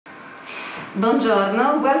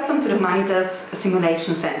Buongiorno, welcome to the Humanitas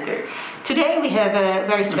Simulation Center. Today we have a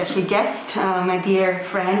very special guest, my dear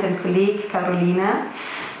friend and colleague Carolina.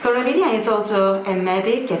 Carolina is also a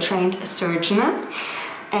medic, a trained surgeon,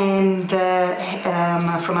 and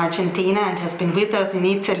from Argentina, and has been with us in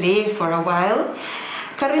Italy for a while.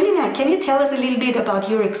 Carolina, can you tell us a little bit about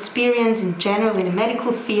your experience in general in the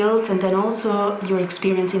medical field and then also your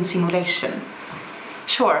experience in simulation?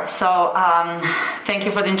 Sure. So thank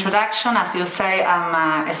you for the introduction. As you say,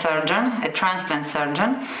 I'm a surgeon, a transplant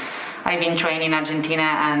surgeon. I've been trained in Argentina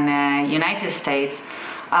and United States.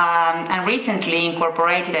 And recently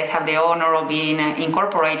incorporated, I have the honor of being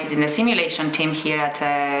incorporated in the simulation team here at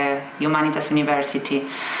Humanitas University.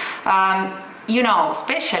 You know,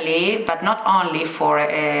 especially, but not only for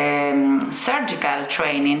surgical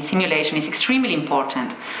training, simulation is extremely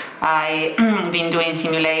important. I've been doing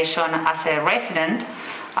simulation as a resident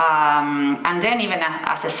and then even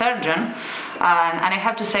as a surgeon, and I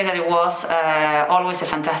have to say that it was always a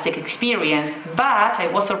fantastic experience, but I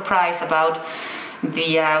was surprised about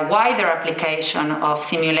the wider application of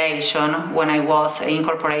simulation when I was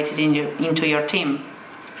incorporated into your team.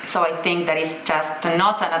 So I think that it's just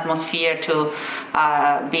not an atmosphere to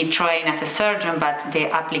be trained as a surgeon, but the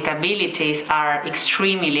applicabilities are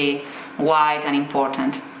extremely wide and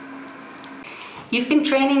important. You've been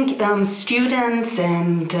training students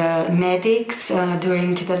and medics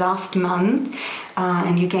during the last month,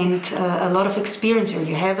 and you gained a lot of experience, or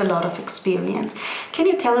you have a lot of experience. Can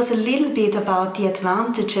you tell us a little bit about the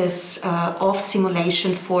advantages of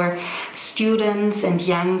simulation for students and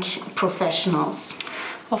young professionals?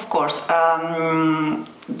 Of course.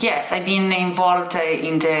 Yes, I've been involved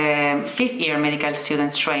in the 5th year medical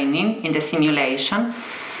students training in the simulation.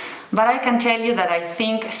 But I can tell you that I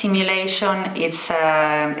think simulation is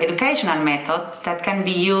an educational method that can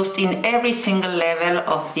be used in every single level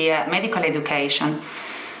of the medical education.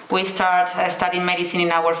 We start studying medicine in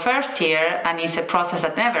our 1st year, and it's a process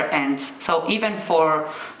that never ends. So even for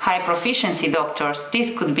high proficiency doctors,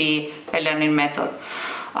 this could be a learning method.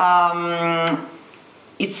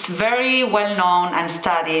 It's very well known and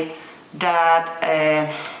studied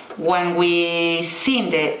that when we see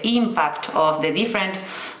the impact of the different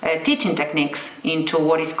teaching techniques into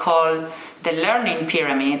what is called the learning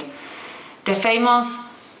pyramid, the famous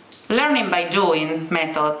learning by doing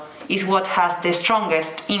method is what has the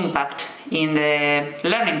strongest impact in the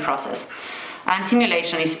learning process. And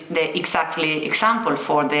simulation is the exactly example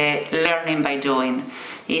for the learning by doing.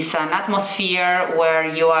 It's an atmosphere where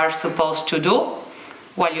you are supposed to do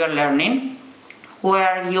while you're learning,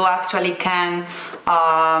 where you actually can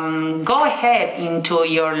go ahead into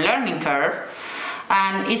your learning curve,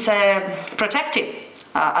 and it's a protected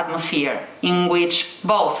atmosphere in which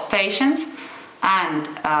both patients and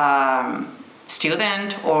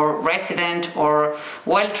student or resident or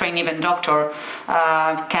well-trained even doctor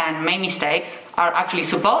can make mistakes, are actually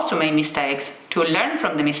supposed to make mistakes, to learn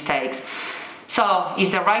from the mistakes. So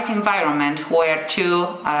it's the right environment where to,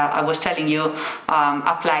 I was telling you,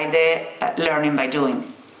 apply the learning by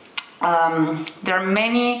doing. There are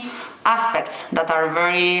many aspects that are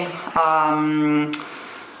very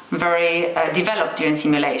developed during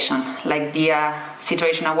simulation, like the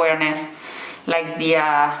situation awareness, like the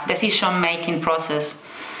decision-making process,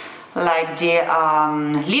 like the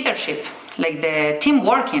leadership, like the team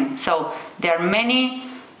working. So there are many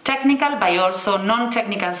technical but also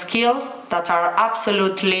non-technical skills that are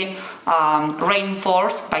absolutely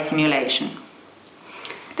reinforced by simulation.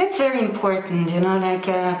 That's very important, you know,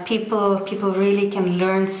 like people really can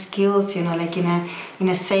learn skills, you know, like in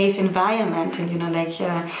a safe environment, and you know, like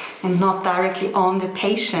and not directly on the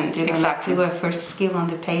patient, you know, exactly. Like do a first skill on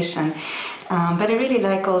the patient. But I really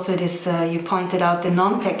like also this, you pointed out the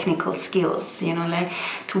non-technical skills, you know, like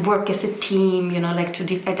to work as a team, you know, like to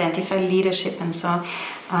identify leadership and so.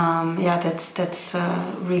 Yeah, that's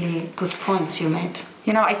really good points you made.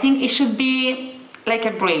 You know, I think it should be like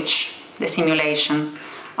a bridge, the simulation.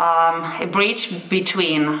 A bridge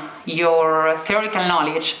between your theoretical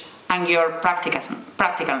knowledge and your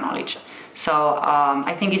practical knowledge. So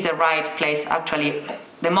I think it's the right place. Actually,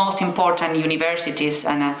 the most important universities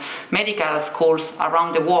and medical schools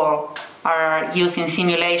around the world are using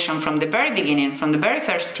simulation from the very beginning, from the very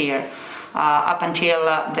 1st year up until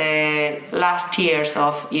the last years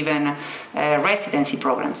of even residency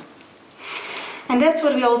programs. And that's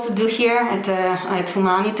what we also do here at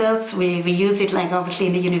Humanitas. We use it, like obviously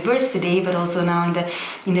in the university, but also now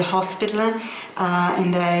in the hospital.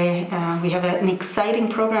 We have an exciting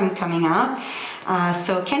program coming up.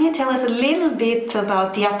 So can you tell us a little bit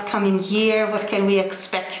about the upcoming year? What can we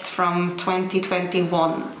expect from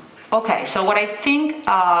 2021? Okay, so what I think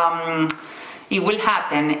it will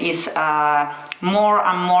happen is more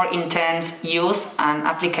and more intense use and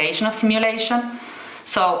application of simulation.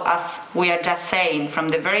 So as we are just saying from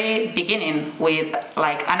the very beginning with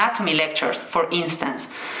like anatomy lectures, for instance,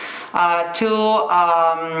 to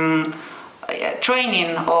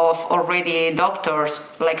training of already doctors,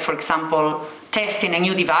 like for example, testing a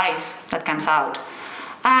new device that comes out.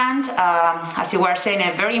 And as you were saying,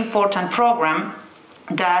 a very important program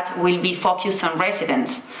that will be focused on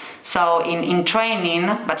residents. So in training,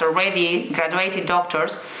 but already graduated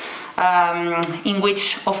doctors, in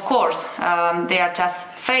which, of course, they are just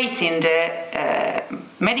facing the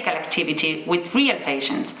medical activity with real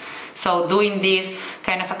patients. So doing this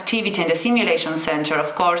kind of activity in the simulation center,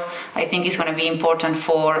 of course, I think is going to be important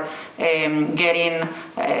for getting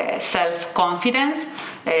self-confidence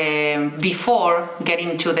before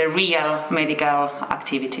getting to the real medical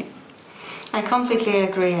activity. I completely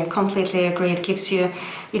agree. It gives you,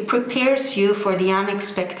 it prepares you for the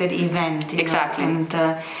unexpected event. Exactly. And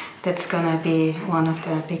that's going to be one of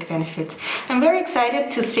the big benefits. I'm very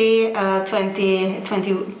excited to see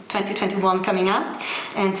 2021 coming up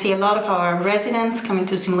and see a lot of our residents coming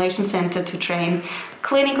to the Simulation Center to train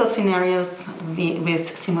clinical scenarios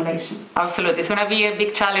with simulation. Absolutely. It's going to be a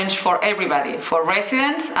big challenge for everybody, for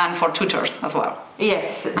residents and for tutors as well.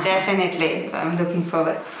 Yes, definitely. I'm looking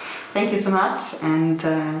forward. Thank you so much, and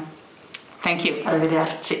thank you.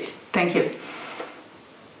 Arrivederci. Thank you.